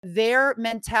their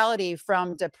mentality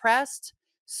from depressed,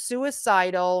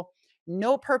 suicidal,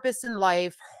 no purpose in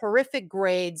life, horrific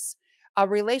grades, a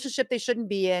relationship they shouldn't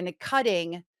be in,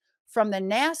 cutting from the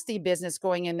nasty business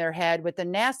going in their head with the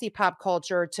nasty pop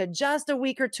culture to just a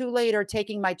week or two later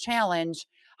taking my challenge,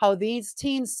 how these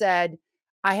teens said,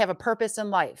 I have a purpose in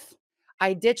life.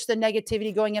 I ditched the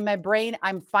negativity going in my brain.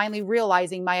 I'm finally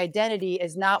realizing my identity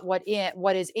is not what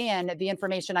is in the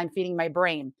information I'm feeding my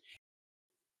brain.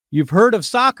 You've heard of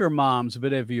soccer moms,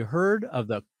 but have you heard of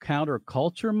the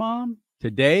counterculture mom?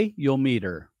 Today, you'll meet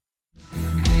her.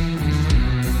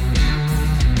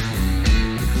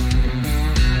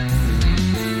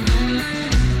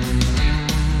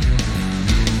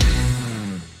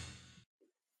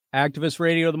 Activist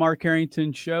Radio, the Mark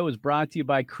Harrington Show, is brought to you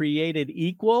by Created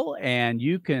Equal, and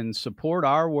you can support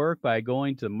our work by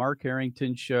going to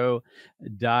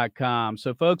markharringtonshow.com.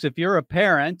 So, folks, if you're a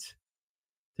parent,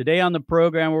 today on the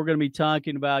program, we're going to be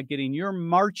talking about getting your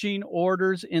marching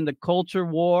orders in the culture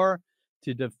war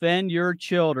to defend your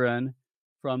children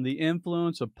from the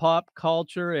influence of pop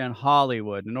culture and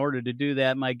Hollywood. In order to do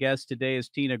that, my guest today is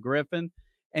Tina Griffin,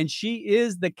 and she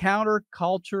is the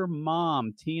counterculture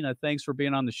mom. Tina, thanks for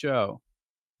being on the show.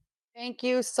 Thank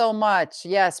you so much.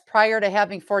 Yes, prior to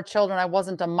having 4 children, I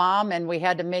wasn't a mom, and we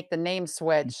had to make the name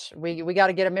switch. We got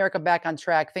to get America back on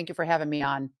track. Thank you for having me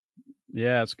on.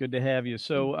 Yeah, it's good to have you.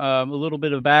 So, a little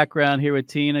bit of background here with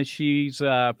Tina. She's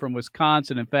from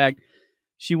Wisconsin. In fact,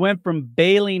 she went from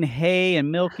baling hay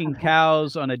and milking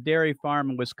cows on a dairy farm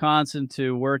in Wisconsin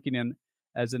to working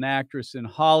as an actress in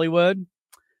Hollywood.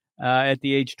 At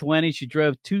the age 20, she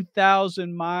drove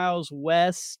 2,000 miles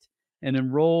west and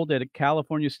enrolled at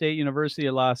California State University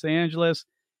of Los Angeles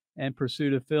and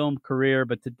pursued a film career.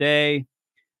 But today,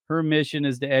 her mission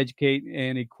is to educate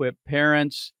and equip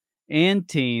parents and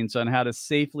teens on how to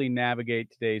safely navigate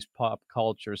today's pop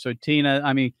culture. So, Tina,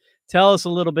 I mean, tell us a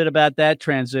little bit about that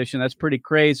transition. That's pretty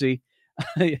crazy.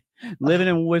 Living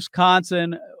in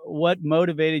Wisconsin, what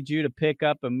motivated you to pick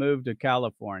up and move to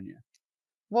California?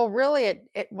 Well, really,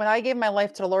 when I gave my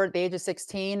life to the Lord at the age of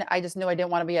 16, I just knew I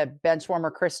didn't want to be a bench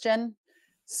warmer Christian.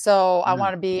 So I Yeah.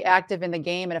 wanted to be active in the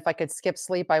game. And if I could skip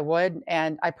sleep, I would.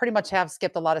 And I pretty much have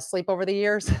skipped a lot of sleep over the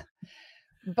years. I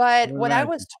But would when I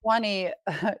was imagine.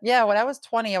 20, yeah, when I was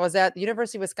 20, I was at the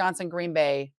University of Wisconsin, Green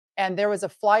Bay. And there was a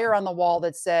flyer on the wall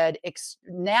that said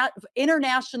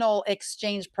International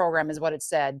Exchange Program is what it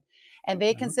said. And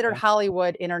they considered Okay.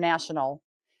 Hollywood international.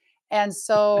 And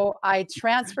so I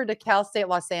transferred to Cal State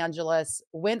Los Angeles,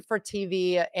 went for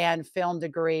TV and film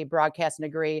degree, broadcasting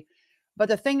degree. But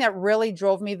the thing that really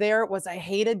drove me there was I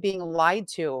hated being lied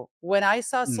to. When I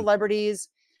saw Mm. celebrities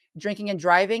drinking and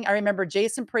driving, I remember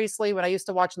Jason Priestley when I used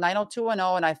to watch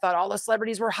 90210 and I thought all the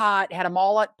celebrities were hot, had them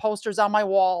all at posters on my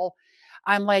wall.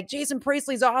 I'm like, Jason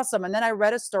Priestley's awesome. And then I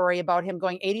read a story about him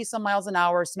going 80 some miles an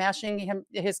hour, smashing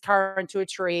his car into a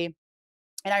tree.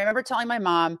 And I remember telling my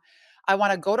mom, I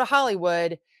want to go to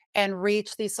Hollywood and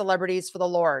reach these celebrities for the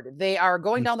Lord. They are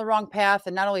going Mm. down the wrong path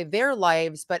and not only their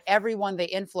lives, but everyone they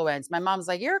influence. My mom's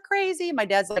like, you're crazy. My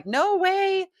dad's like, no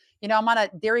way. You know, I'm on a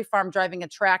dairy farm driving a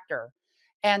tractor.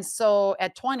 And so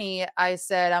at 20, I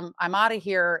said, I'm out of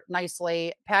here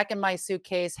nicely, packing my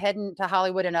suitcase, heading to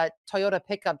Hollywood in a Toyota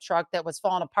pickup truck that was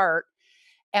falling apart.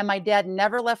 And my dad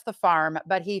never left the farm,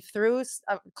 but he threw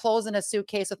clothes in a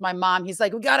suitcase with my mom. He's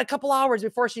like, we got a couple hours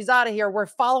before she's out of here. We're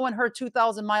following her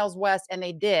 2,000 miles west. And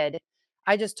they did.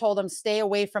 I just told him, stay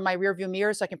away from my rearview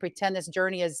mirror so I can pretend this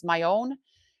journey is my own.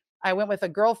 I went with a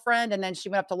girlfriend and then she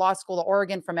went up to law school to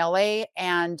Oregon from LA.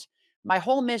 And my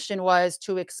whole mission was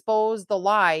to expose the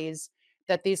lies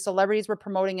that these celebrities were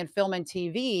promoting in film and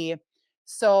TV.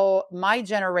 So my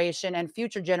generation and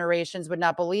future generations would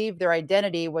not believe their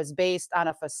identity was based on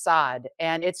a facade.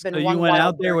 And it's So been you one went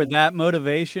out wild there with journey. that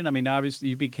motivation? I mean, obviously,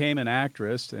 you became an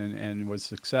actress and was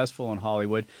successful in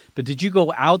Hollywood, but did you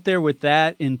go out there with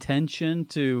that intention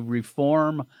to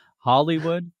reform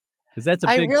Hollywood? Because that's a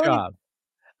I big really job.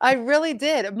 I really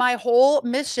did. My whole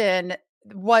mission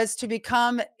was to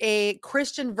become a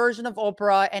Christian version of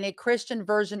Oprah and a Christian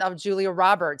version of Julia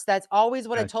Roberts. That's always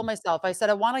what I told Gotcha. myself. I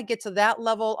said, I want to get to that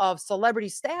level of celebrity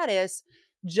status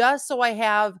just so I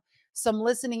have some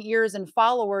listening ears and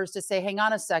followers to say, hang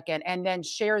on a second, and then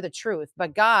share the truth.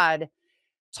 But God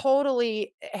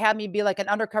totally had me be like an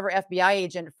undercover FBI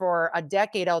agent for a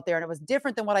decade out there. And it was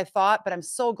different than what I thought. But I'm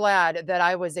so glad that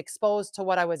I was exposed to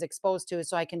what I was exposed to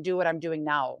so I can do what I'm doing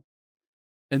now.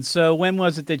 And so when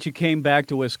was it that you came back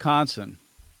to Wisconsin?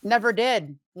 Never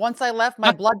did. Once I left,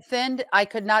 my blood thinned. I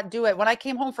could not do it. When I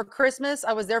came home for Christmas,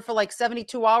 I was there for like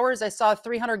 72 hours. I saw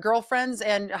 300 girlfriends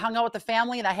and hung out with the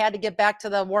family, and I had to get back to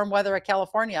the warm weather of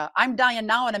California. I'm dying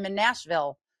now, and I'm in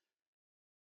Nashville.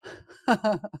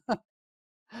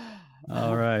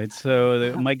 All right.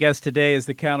 So my guest today is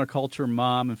the Counterculture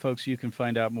Mom. And folks, you can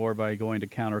find out more by going to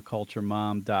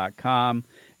counterculturemom.com.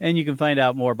 And you can find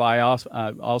out more by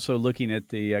also looking at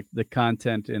the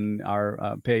content in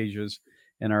our pages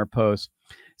and our posts.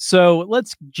 So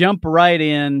let's jump right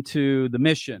into the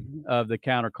mission of the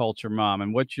Counterculture Mom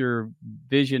and what your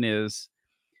vision is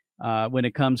when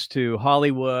it comes to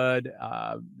Hollywood,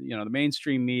 the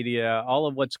mainstream media, all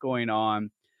of what's going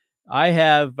on. I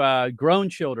have grown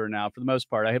children now for the most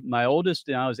part. I have my oldest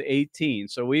now is 18,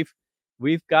 so we've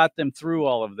got them through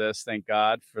all of this, thank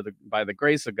God, for the by the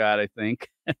grace of God, I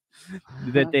think,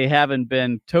 that they haven't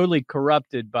been totally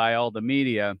corrupted by all the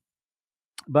media.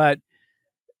 But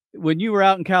when you were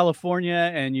out in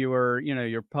California and you were,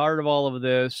 you're part of all of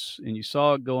this and you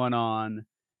saw it going on,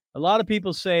 a lot of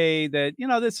people say that,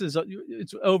 this is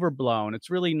it's overblown. It's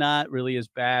really not really as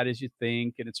bad as you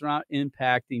think, and it's not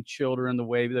impacting children the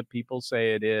way that people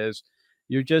say it is.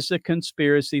 You're just a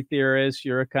conspiracy theorist.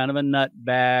 You're a kind of a nut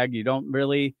bag. You don't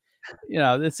really,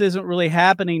 this isn't really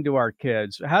happening to our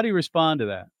kids. How do you respond to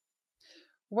that?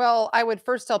 Well, I would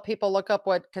first tell people look up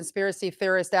what conspiracy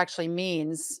theorist actually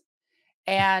means.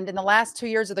 And in the last 2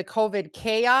 years of the COVID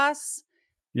chaos,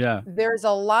 Yeah. there's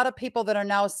a lot of people that are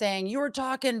now saying, "You were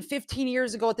talking 15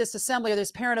 years ago at this assembly or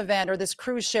this parent event or this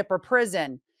cruise ship or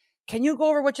prison. Can you go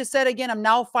over what you said again?" I'm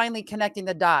now finally connecting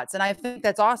the dots, and I think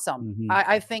that's awesome. Hmm.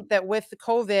 I think that with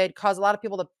COVID caused a lot of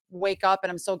people to wake up,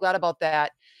 and I'm so glad about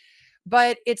that.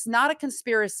 But it's not a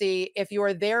conspiracy if you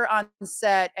are there on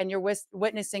set and you're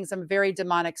witnessing some very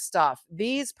demonic stuff.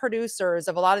 These producers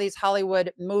of a lot of these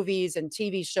Hollywood movies and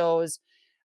TV shows,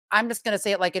 I'm just gonna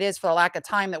say it like it is for the lack of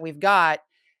time that we've got,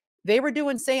 they were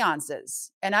doing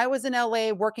seances. And I was in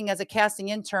LA working as a casting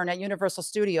intern at Universal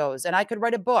Studios, and I could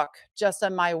write a book just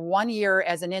on my 1 year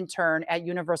as an intern at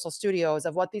Universal Studios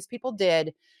of what these people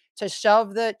did to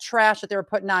shove the trash that they were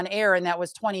putting on air, and that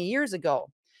was 20 years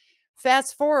ago.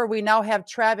 Fast forward, we now have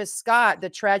Travis Scott, the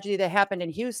tragedy that happened in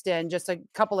Houston just a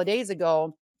couple of days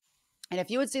ago. And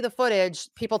if you would see the footage,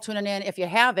 people tuning in, if you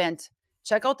haven't,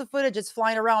 check out the footage. It's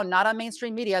flying around, not on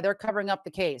mainstream media. They're covering up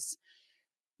the case.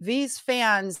 These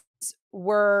fans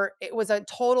it was a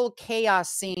total chaos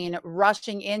scene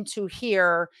rushing into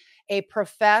here a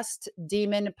professed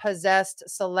demon possessed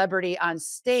celebrity on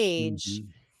stage Hmm.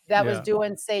 that was Yeah.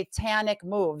 doing satanic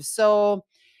moves. So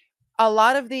a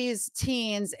lot of these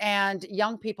teens and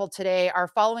young people today are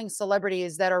following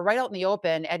celebrities that are right out in the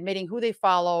open, admitting who they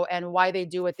follow and why they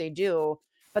do what they do.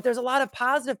 But there's a lot of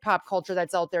positive pop culture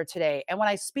that's out there today. And when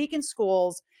I speak in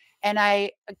schools and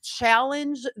I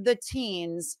challenge the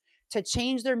teens to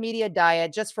change their media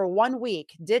diet just for 1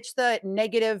 week, ditch the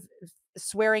negative,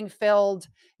 swearing filled,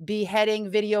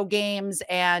 beheading video games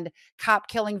and cop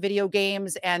killing video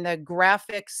games and the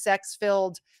graphic, sex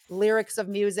filled lyrics of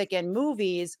music and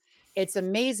movies. It's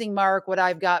amazing, Mark, what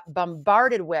I've got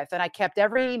bombarded with. And I kept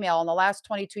every email in the last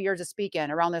 22 years of speaking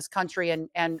around this country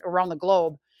and around the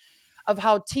globe of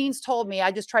how teens told me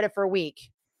I just tried it for a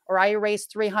week, or I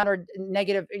erased 300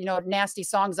 negative, nasty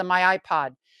songs on my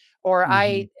iPod. Or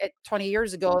Hmm. 20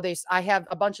 years ago, I have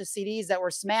a bunch of CDs that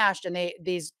were smashed, and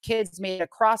these kids made a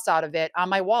cross out of it on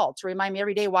my wall to remind me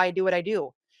every day why I do what I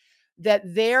do. That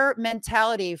their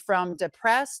mentality from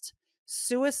depressed,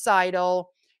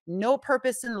 suicidal, no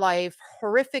purpose in life,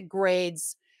 horrific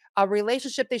grades, a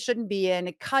relationship they shouldn't be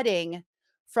in, cutting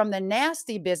from the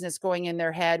nasty business going in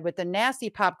their head with the nasty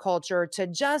pop culture to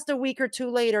just a week or two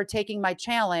later taking my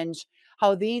challenge,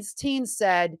 how these teens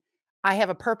said, I have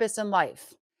a purpose in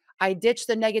life. I ditched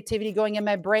the negativity going in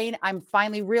my brain. I'm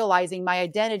finally realizing my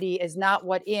identity is not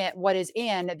what is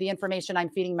in the information I'm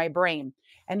feeding my brain.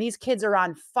 And these kids are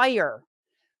on fire.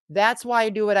 That's why I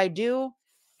do what I do.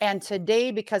 And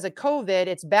today, because of COVID,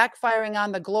 it's backfiring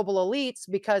on the global elites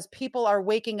because people are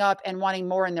waking up and wanting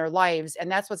more in their lives.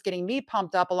 And that's what's getting me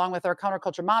pumped up, along with our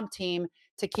Counterculture Mom team,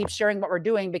 to keep sharing what we're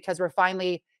doing because we're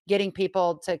finally getting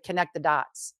people to connect the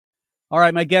dots. All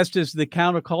right, my guest is the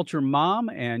Counterculture Mom,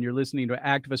 and you're listening to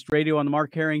Activist Radio on the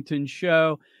Mark Harrington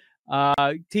Show.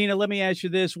 Tina, let me ask you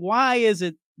this: why is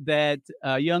it that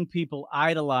young people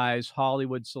idolize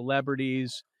Hollywood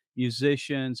celebrities,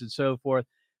 musicians, and so forth?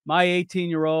 My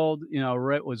 18-year-old,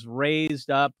 was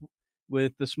raised up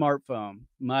with the smartphone.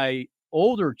 My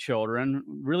older children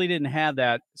really didn't have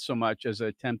that so much as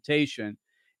a temptation.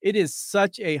 It is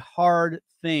such a hard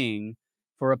thing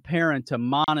for a parent to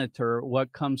monitor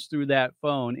what comes through that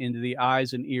phone into the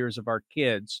eyes and ears of our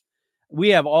kids. We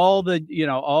have all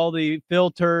the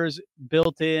filters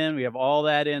built in. We have all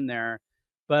that in there.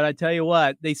 But I tell you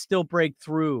what, they still break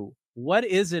through. What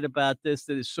is it about this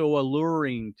that is so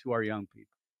alluring to our young people?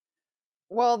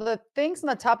 Well, the things on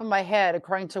the top of my head,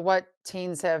 according to what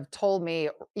teens have told me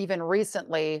even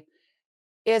recently,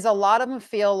 is a lot of them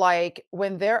feel like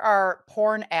when there are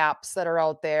porn apps that are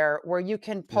out there where you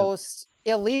can Yep. post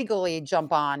illegally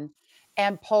jump on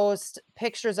and post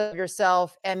pictures of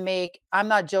yourself and make, I'm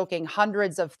not joking,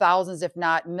 hundreds of thousands, if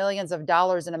not millions of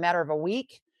dollars in a matter of a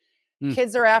week. Mm,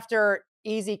 Kids are after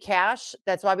easy cash.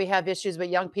 That's why we have issues with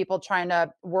young people trying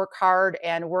to work hard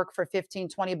and work for 15,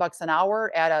 20 bucks an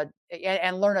hour at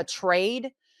and learn a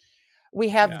trade. We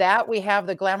have yeah. that. We have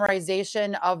the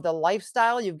glamorization of the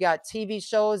lifestyle. You've got TV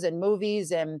shows and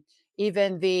movies and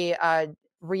even the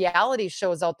reality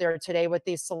shows out there today with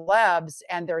these celebs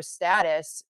and their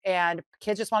status. And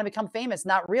kids just want to become famous,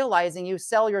 not realizing you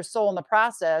sell your soul in the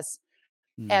process,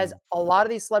 as Mhm. a lot of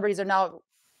these celebrities are now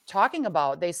talking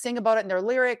about. They sing about it in their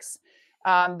lyrics.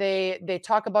 They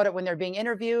talk about it when they're being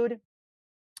interviewed.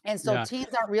 And so Yeah.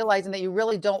 teens aren't realizing that you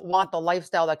really don't want the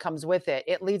lifestyle that comes with it.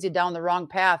 It leads you down the wrong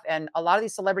path. And a lot of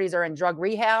these celebrities are in drug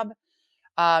rehab.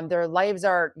 Their lives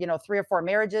are, 3 or 4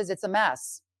 marriages. It's a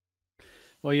mess.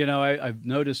 Well, I've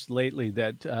noticed lately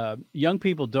that young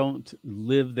people don't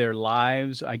live their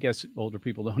lives. I guess older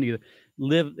people don't either.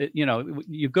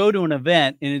 You go to an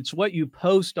event and it's what you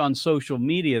post on social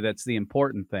media that's the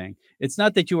important thing. It's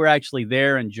not that you were actually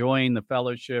there enjoying the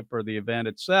fellowship or the event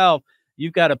itself.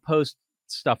 You've got to post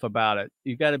stuff about it.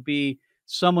 You've got to be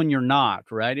someone you're not,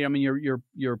 right? I mean,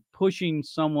 you're pushing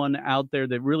someone out there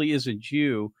that really isn't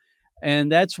you,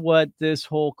 and that's what this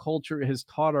whole culture has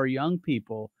taught our young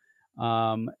people.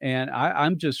 And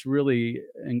I'm just really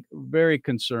very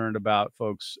concerned about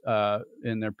folks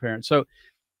and their parents. So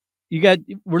you got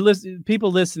we're listening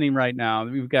people listening right now.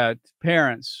 We've got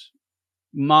parents,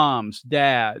 moms,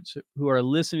 dads who are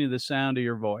listening to the sound of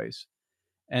your voice,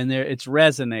 and it's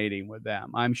resonating with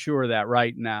them. I'm sure of that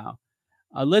right now.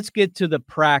 Let's get to the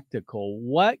practical.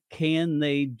 What can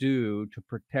they do to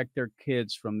protect their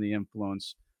kids from the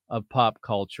influence of pop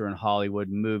culture and Hollywood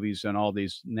movies and all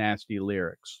these nasty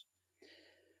lyrics?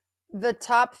 The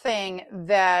top thing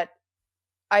that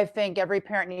I think every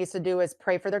parent needs to do is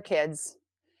pray for their kids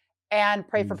and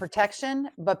pray for Mm. protection,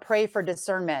 but pray for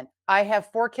discernment. I have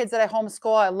 4 kids that I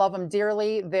homeschool. I love them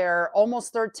dearly. They're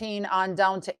almost 13 on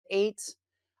down to 8.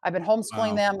 I've been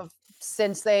homeschooling Wow. them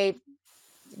since they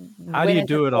How do went you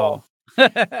into do it school. all?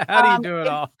 How do you do it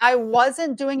all? I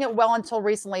wasn't doing it well until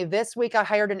recently. This week, I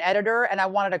hired an editor and I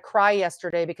wanted to cry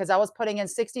yesterday because I was putting in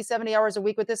 60, 70 hours a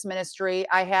week with this ministry.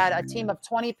 I had a team Man. of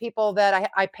 20 people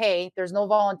that I pay. There's no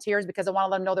volunteers because I want to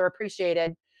let them know they're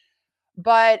appreciated.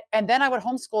 But and then I would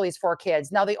homeschool these 4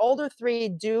 kids. Now the older 3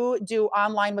 do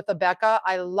online with Abeka.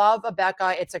 I love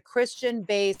Abeka. It's a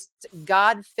Christian-based,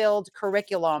 God-filled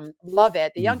curriculum. Love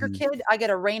it. The younger Mhm. kid, I get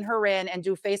to rein her in and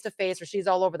do face-to-face or she's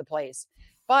all over the place.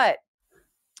 But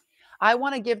I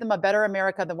wanna give them a better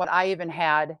America than what I even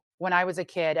had when I was a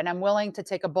kid, and I'm willing to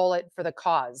take a bullet for the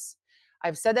cause.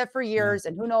 I've said that for Yeah. years,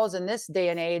 and who knows, in this day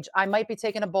and age, I might be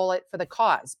taking a bullet for the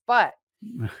cause, but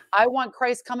I want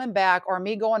Christ coming back or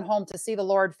me going home to see the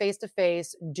Lord face to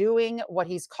face, doing what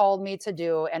he's called me to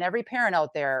do. And every parent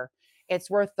out there, it's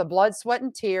worth the blood, sweat,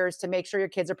 and tears to make sure your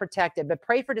kids are protected. But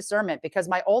pray for discernment because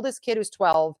my oldest kid, who's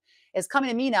 12, is coming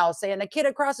to me now saying, the kid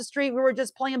across the street, we were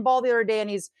just playing ball the other day and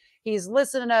he's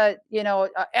listening to,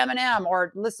 Eminem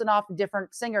or listening off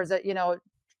different singers that, Mhm.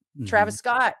 Travis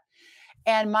Scott.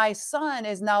 And my son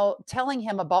is now telling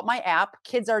him about my app.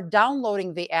 Kids are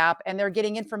downloading the app and they're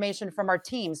getting information from our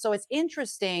team. So it's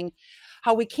interesting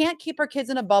how we can't keep our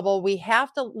kids in a bubble. We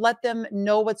have to let them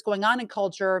know what's going on in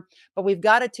culture, but we've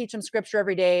got to teach them scripture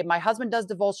every day. My husband does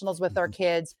devotionals with our Mhm.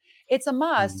 kids. It's a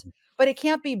must, Mhm. but it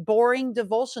can't be boring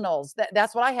devotionals.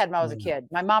 That's what I had when I was a Yeah. kid.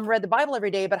 My mom read the Bible every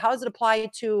day, but how does it apply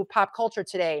to pop culture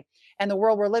today and the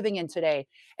world we're living in today?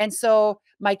 And so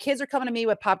my kids are coming to me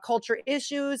with pop culture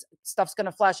issues. Stuff's going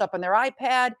to flash up on their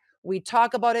iPad. We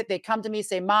talk about it. They come to me,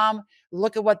 say, Mom,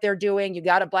 look at what they're doing. You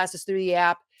got to blast us through the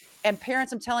app. And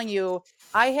parents, I'm telling you,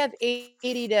 I have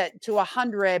 80 to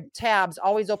 100 tabs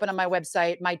always open on my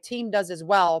website. My team does as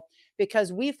well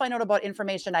because we find out about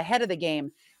information ahead of the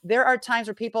game. There are times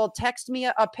where people text me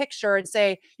a picture and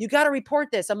say, you got to report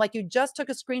this. I'm like, you just took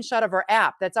a screenshot of our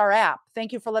app. That's our app.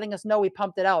 Thank you for letting us know we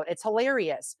pumped it out. It's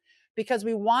hilarious because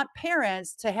we want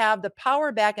parents to have the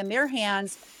power back in their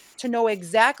hands to know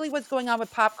exactly what's going on with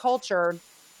pop culture.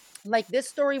 Like this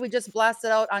story we just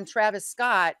blasted out on Travis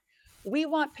Scott. We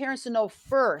want parents to know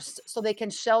first so they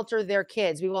can shelter their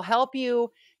kids. We will help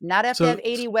you not have to have So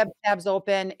 80 web tabs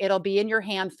open. It'll be in your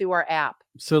hand through our app.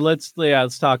 so let's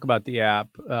talk about the app.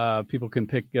 People can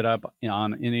pick it up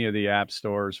on any of the app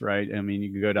stores, right? I mean,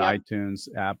 you can go to Yep. iTunes,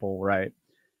 Apple, right?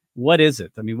 What is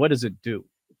it? I mean, what does it do?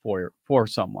 for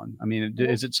someone? I mean,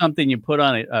 W is it something you put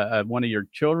on one of your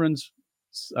children's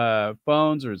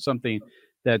phones, or something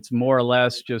that's more or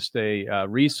less just a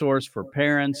resource for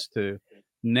parents to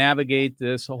navigate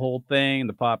this whole thing,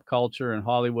 the pop culture and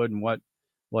Hollywood, and what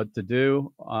to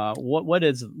do? What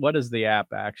does the app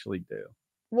actually do?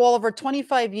 Well, over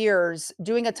 25 years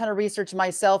doing a ton of research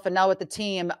myself and now with the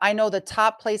team, I know the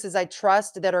top places I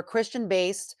trust that are Christian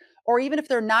based, or even if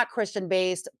they're not Christian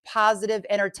based, positive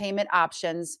entertainment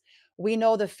options. We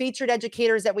know the featured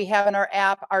educators that we have in our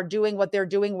app are doing what they're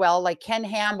doing well, like Ken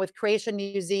Ham with Creation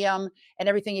Museum and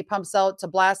everything he pumps out to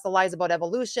blast the lies about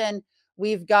evolution.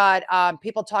 We've got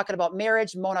people talking about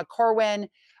marriage, Mona Corwin.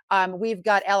 We've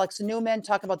got Alex Newman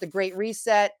talking about the Great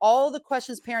Reset. All the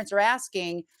questions parents are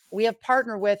asking, we have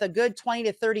partnered with a good 20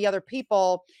 to 30 other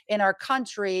people in our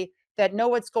country that know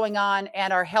what's going on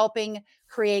and are helping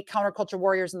create counterculture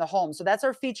warriors in the home. So that's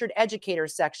our featured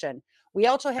educators section. We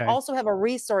Okay. also have a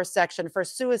resource section for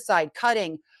suicide,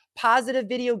 cutting, positive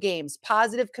video games,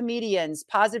 positive comedians,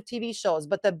 positive TV shows.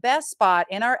 But the best spot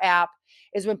in our app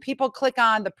is when people click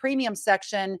on the premium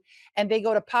section and they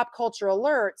go to pop culture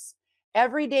alerts.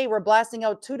 Every day we're blasting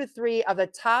out 2 to 3 of the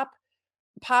top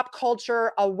pop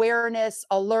culture awareness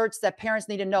alerts that parents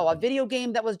need to know. A video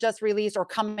game that was just released or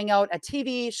coming out, a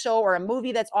TV show or a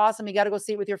movie that's awesome. You got to go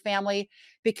see it with your family,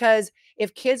 because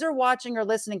if kids are watching or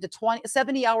listening to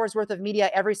 70 hours worth of media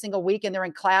every single week and they're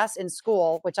in class in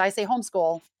school, which I say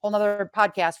homeschool, whole nother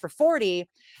podcast for 40,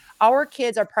 our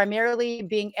kids are primarily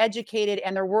being educated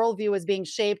and their worldview is being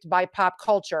shaped by pop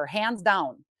culture, hands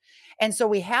down. And so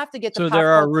we have to get the So there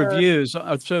pop are culture. reviews.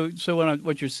 So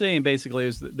what you're saying basically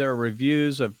is that there are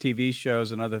reviews of TV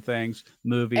shows and other things,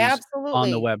 movies on the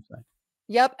Absolutely. website.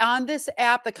 Yep, on this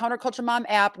app, the Counterculture Mom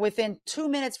app, within 2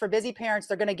 minutes for busy parents,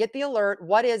 they're gonna get the alert.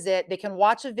 What is it? They can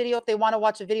watch a video if they wanna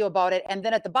watch a video about it, and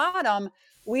then at the bottom,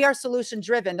 we are solution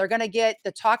driven. They're gonna get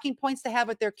the talking points to have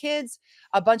with their kids,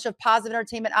 a bunch of positive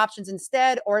entertainment options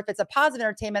instead, or if it's a positive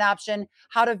entertainment option,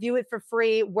 how to view it for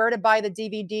free, where to buy the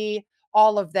DVD,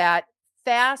 all of that.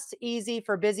 Fast, easy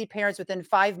for busy parents within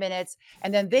 5 minutes,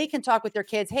 and then they can talk with their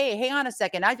kids, "Hey, hang on a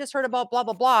second, I just heard about blah,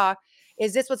 blah, blah.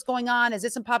 Is this what's going on? Is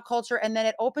this in pop culture?" And then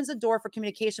it opens a door for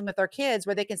communication with our kids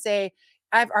where they can say,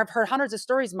 I've heard hundreds of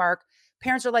stories, Mark.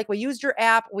 Parents are like, we used your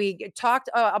app. We talked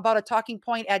about a talking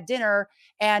point at dinner,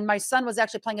 and my son was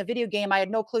actually playing a video game. I had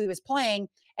no clue he was playing.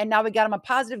 And now we got him on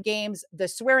positive games. The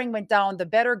swearing went down, the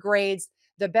better grades,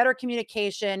 the better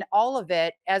communication, all of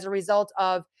it as a result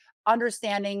of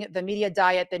understanding the media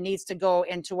diet that needs to go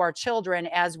into our children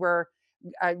as we're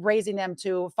raising them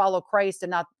to follow Christ and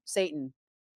not Satan.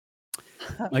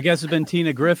 My guest has been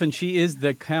Tina Griffin. She is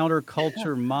the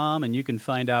counterculture mom, and you can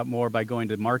find out more by going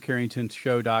to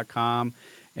markharringtonshow.com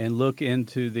and look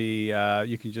into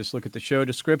you can just look at the show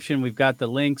description. We've got the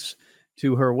links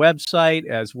to her website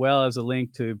as well as a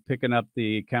link to picking up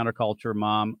the Counterculture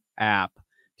Mom app.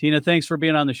 Tina, thanks for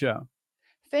being on the show.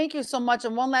 Thank you so much.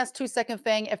 And one last 2-second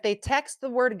thing. If they text the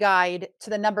word guide to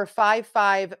the number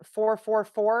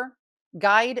 55444,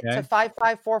 guide to Okay.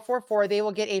 55444, they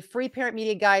will get a free parent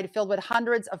media guide filled with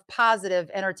hundreds of positive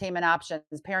entertainment options.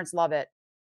 Parents love it.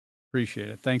 Appreciate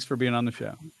it. Thanks for being on the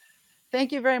show.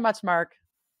 Thank you very much, Mark.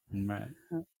 All right.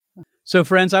 So,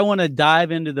 friends, I want to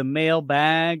dive into the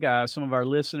mailbag. Some of our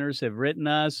listeners have written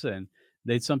us, and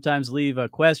they sometimes leave a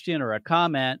question or a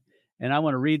comment, and I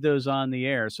want to read those on the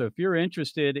air. So, if you're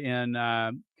interested in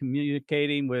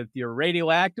communicating with your radio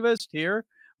activist here,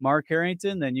 Mark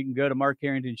Harrington, then you can go to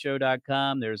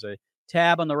markharringtonshow.com. There's a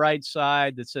tab on the right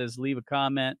side that says leave a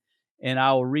comment, and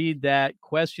I'll read that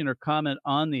question or comment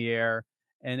on the air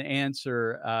and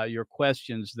answer your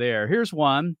questions there. Here's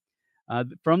one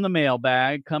from the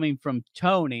mailbag coming from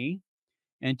Tony.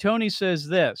 And Tony says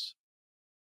this: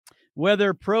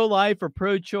 whether pro life or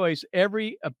pro choice,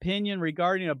 every opinion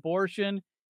regarding abortion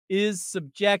is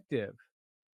subjective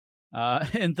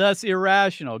and thus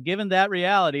irrational. Given that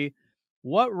reality,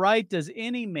 what right does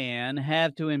any man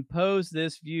have to impose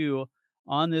this view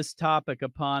on this topic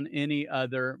upon any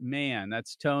other man?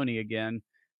 That's Tony again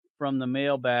from the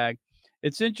mailbag.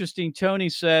 It's interesting. Tony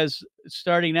says,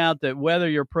 starting out, that whether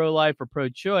you're pro life or pro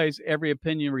choice, every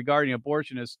opinion regarding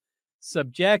abortion is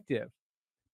subjective.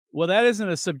 Well, that isn't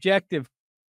a subjective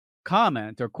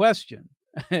comment or question.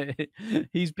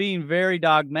 He's being very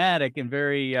dogmatic and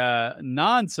very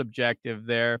non subjective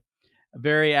there,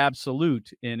 very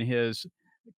absolute in his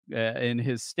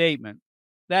statement.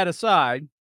 That aside,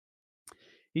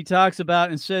 he talks about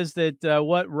and says that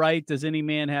what right does any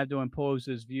man have to impose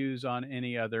his views on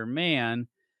any other man?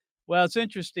 Well, it's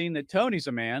interesting that Tony's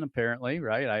a man, apparently,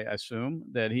 right? I assume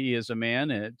that he is a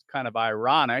man, and it's kind of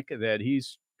ironic that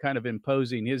he's kind of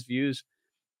imposing his views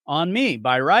on me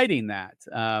by writing that.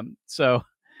 So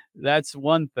that's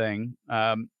one thing.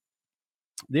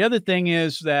 The other thing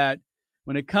is that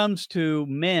when it comes to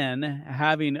men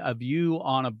having a view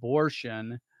on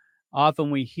abortion,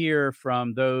 often we hear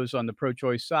from those on the pro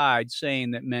choice side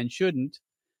saying that men shouldn't,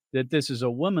 that this is a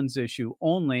woman's issue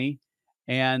only,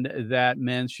 and that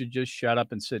men should just shut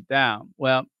up and sit down.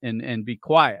 Well, and be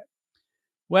quiet.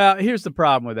 Well, here's the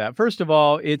problem with that. First of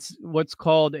all, it's what's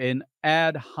called an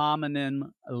ad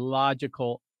hominem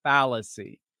logical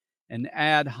fallacy. An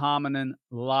ad hominem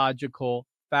logical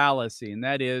fallacy. And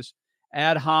that is,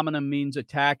 ad hominem means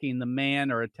attacking the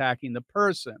man or attacking the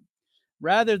person.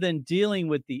 Rather than dealing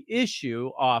with the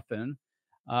issue, often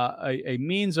a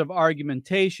means of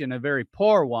argumentation, a very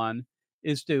poor one,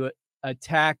 is to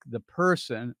attack the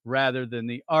person rather than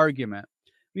the argument.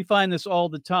 We find this all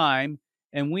the time,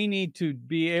 and we need to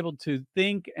be able to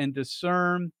think and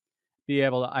discern, be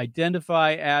able to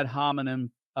identify ad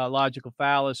hominem logical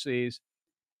fallacies,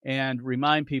 and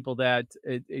remind people that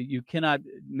you cannot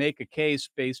make a case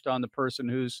based on the person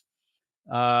who's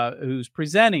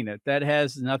presenting it. That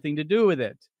has nothing to do with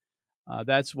it.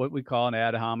 That's what we call an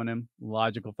ad hominem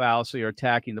logical fallacy, or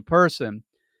attacking the person.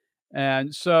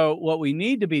 And so, what we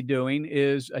need to be doing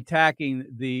is attacking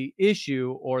the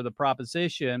issue or the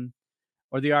proposition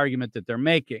or the argument that they're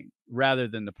making rather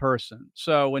than the person.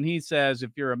 So, when he says,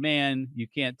 if you're a man, you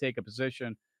can't take a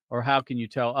position, or how can you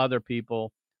tell other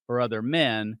people or other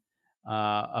men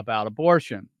about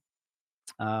abortion?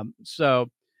 So,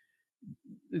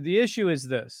 the issue is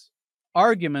this: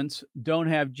 arguments don't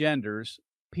have genders,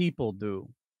 people do.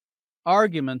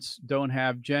 Arguments don't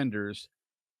have genders,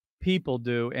 people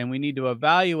do, and we need to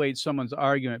evaluate someone's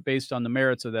argument based on the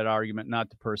merits of that argument, not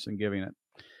the person giving it.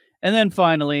 And then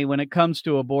finally, when it comes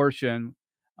to abortion,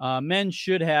 men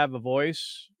should have a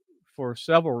voice for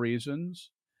several reasons.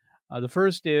 The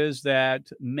first is that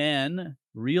men,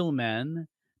 real men,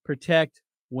 protect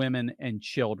women and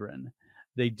children.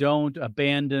 They don't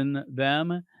abandon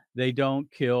them. They don't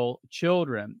kill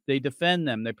children. They defend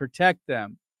them. They protect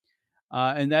them.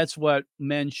 And that's what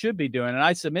men should be doing. And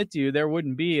I submit to you, there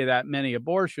wouldn't be that many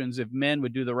abortions if men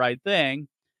would do the right thing.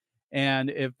 And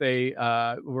if they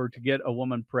were to get a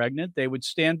woman pregnant, they would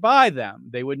stand by them.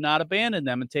 They would not abandon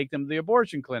them and take them to the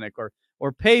abortion clinic,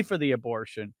 or pay for the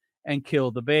abortion and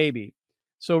kill the baby.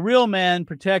 So real men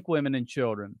protect women and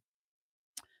children.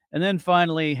 And then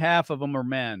finally, half of them are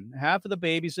men. Half of the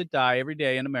babies that die every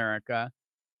day in America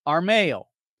are male.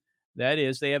 That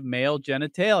is, they have male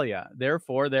genitalia.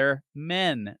 Therefore, they're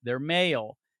men, they're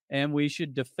male. And we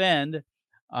should defend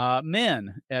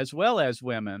men as well as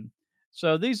women.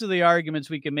 So these are the arguments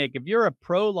we can make. If you're a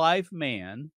pro life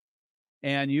man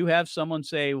and you have someone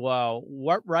say, well,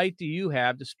 what right do you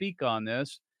have to speak on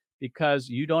this because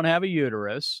you don't have a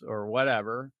uterus or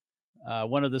whatever?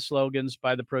 One of the slogans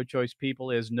by the pro choice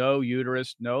people is no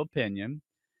uterus, no opinion.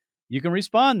 You can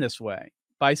respond this way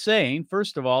by saying,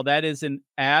 first of all, that is an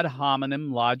ad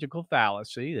hominem logical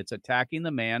fallacy. It's attacking the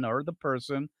man or the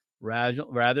person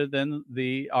rather than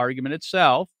the argument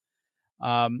itself.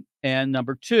 And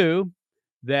number two,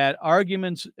 that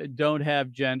arguments don't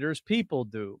have genders, people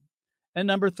do. And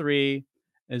number three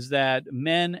is that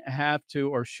men have to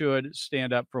or should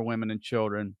stand up for women and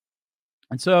children.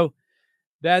 And so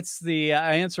that's the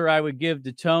answer I would give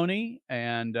to Tony.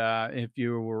 And if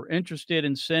you were interested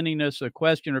in sending us a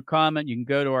question or comment, you can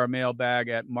go to our mailbag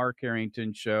at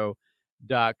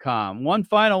markharringtonshow.com. One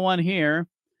final one here.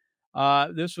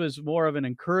 This was more of an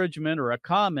encouragement or a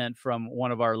comment from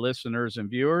one of our listeners and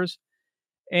viewers.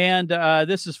 And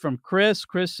this is from Chris.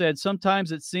 Chris said,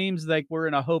 sometimes it seems like we're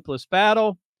in a hopeless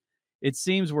battle. It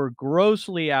seems we're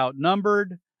grossly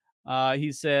outnumbered.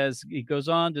 He says, he goes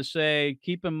on to say,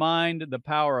 keep in mind the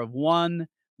power of one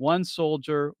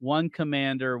soldier, one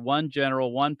commander, one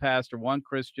general, one pastor, one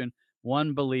Christian,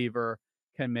 one believer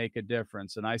can make a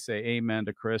difference. And I say amen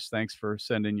to Chris. Thanks for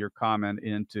sending your comment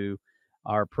into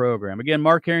our program. Again,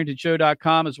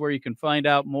 markharringtonshow.com is where you can find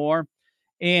out more.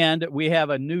 And we have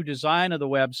a new design of the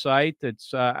website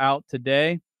that's out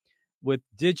today with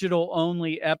digital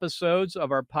only episodes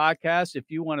of our podcast.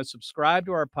 If you want to subscribe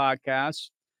to our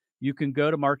podcasts, you can go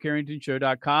to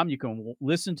markharringtonshow.com. You can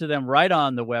listen to them right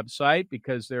on the website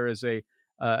because there is a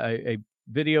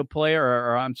video player,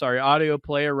 or I'm sorry, audio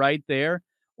player right there.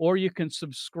 Or you can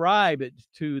subscribe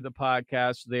to the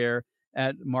podcast there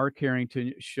at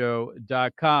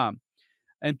markharringtonshow.com.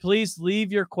 And please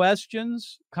leave your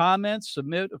questions, comments,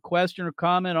 submit a question or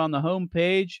comment on the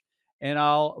homepage, and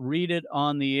I'll read it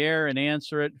on the air and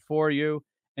answer it for you.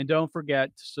 And don't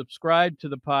forget to subscribe to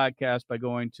the podcast by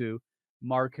going to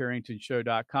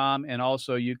markharringtonshow.com. And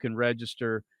also, you can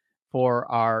register for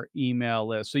our email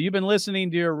list. So you've been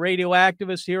listening to your radio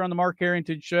activist here on the Mark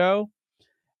Harrington Show,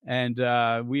 and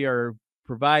we are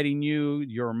providing you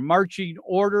your marching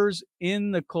orders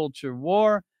in the culture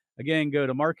war. Again, go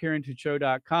to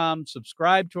markharringtonshow.com,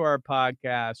 subscribe to our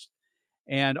podcast,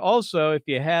 and also, if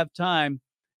you have time,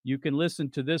 you can listen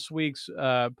to this week's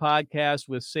podcast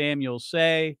with Samuel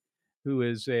Say, who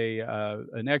is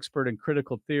an expert in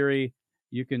critical theory.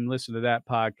 You can listen to that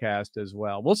podcast as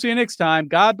well. We'll see you next time.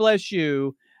 God bless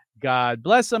you. God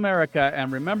bless America.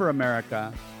 And remember,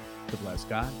 America, to bless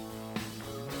God.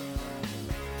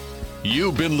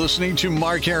 You've been listening to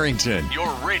Mark Harrington,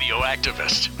 your radio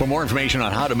activist. For more information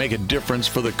on how to make a difference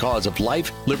for the cause of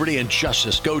life, liberty, and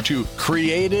justice, go to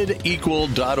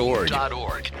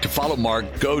createdequal.org. To follow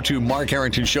Mark, go to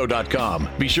markharringtonshow.com.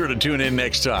 Be sure to tune in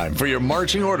next time for your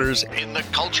marching orders in the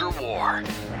culture war.